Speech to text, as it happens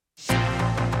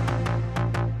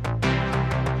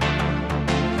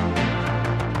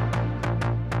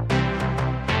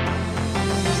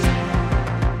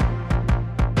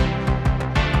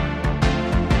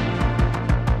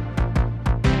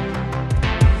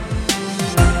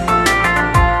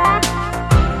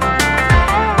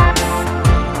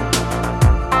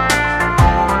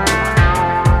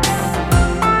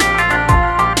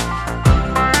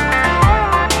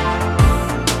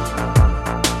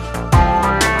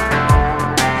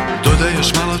dodaj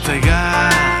još malo taj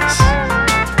gas.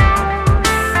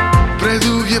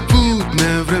 Predug je put,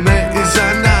 ne vreme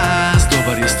iza nas.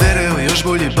 Dobar je stereo, još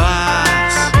bolji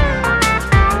bas.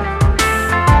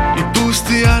 I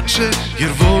pusti jače, jer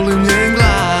volim njen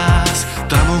glas.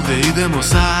 Tamo gde idemo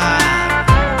sad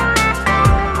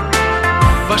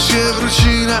baš je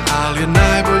vrućina, ali je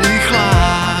najbolji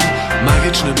hlad.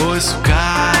 Magične boje su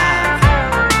kad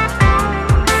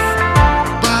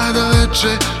pada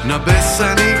veče na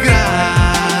besani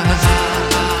grad.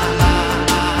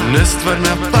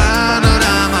 Nestvarna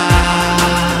panorama,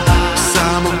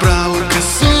 samo pravo ka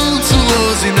suncu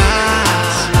vozi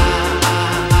nas.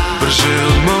 Brže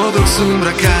od modrog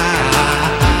sumraka,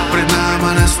 pred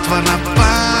nama nestvarna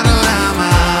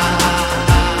panorama.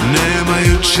 Nema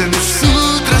juče ni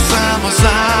sutra, samo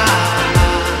sad.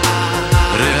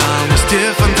 Realnost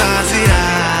je fantazija.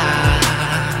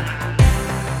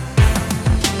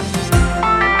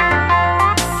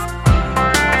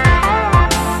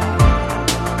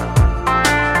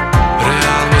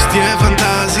 Realnost je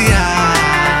fantazija.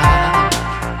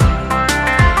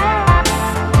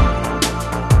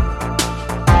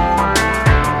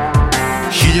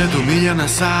 Hiljadu milja na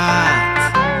sat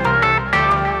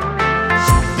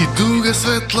i duga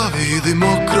svetla vidimo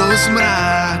kroz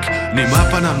mrak. Ni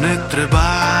mapa nam ne treba,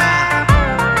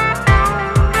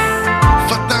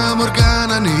 fata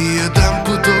morgana, ni jedan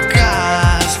put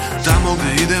dokaz. Tamo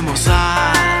gde idemo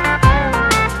sad,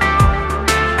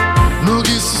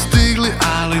 mnogi su stigli,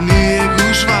 ali nije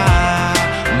gužva.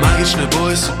 Magične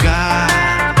boje su kad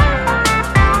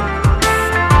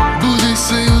budi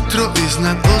se jutro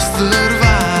iznad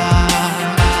ostrva.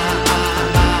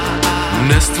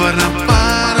 Nestvarna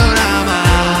panorama,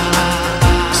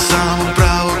 samo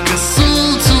pravo ka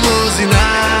suncu vozi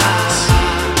nas.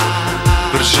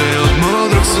 Brže od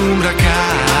modrog sumraka,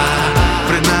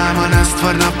 pred nama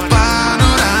nestvarna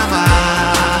panorama.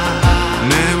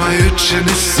 Nema juče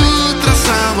ni sutra,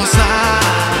 samo sad.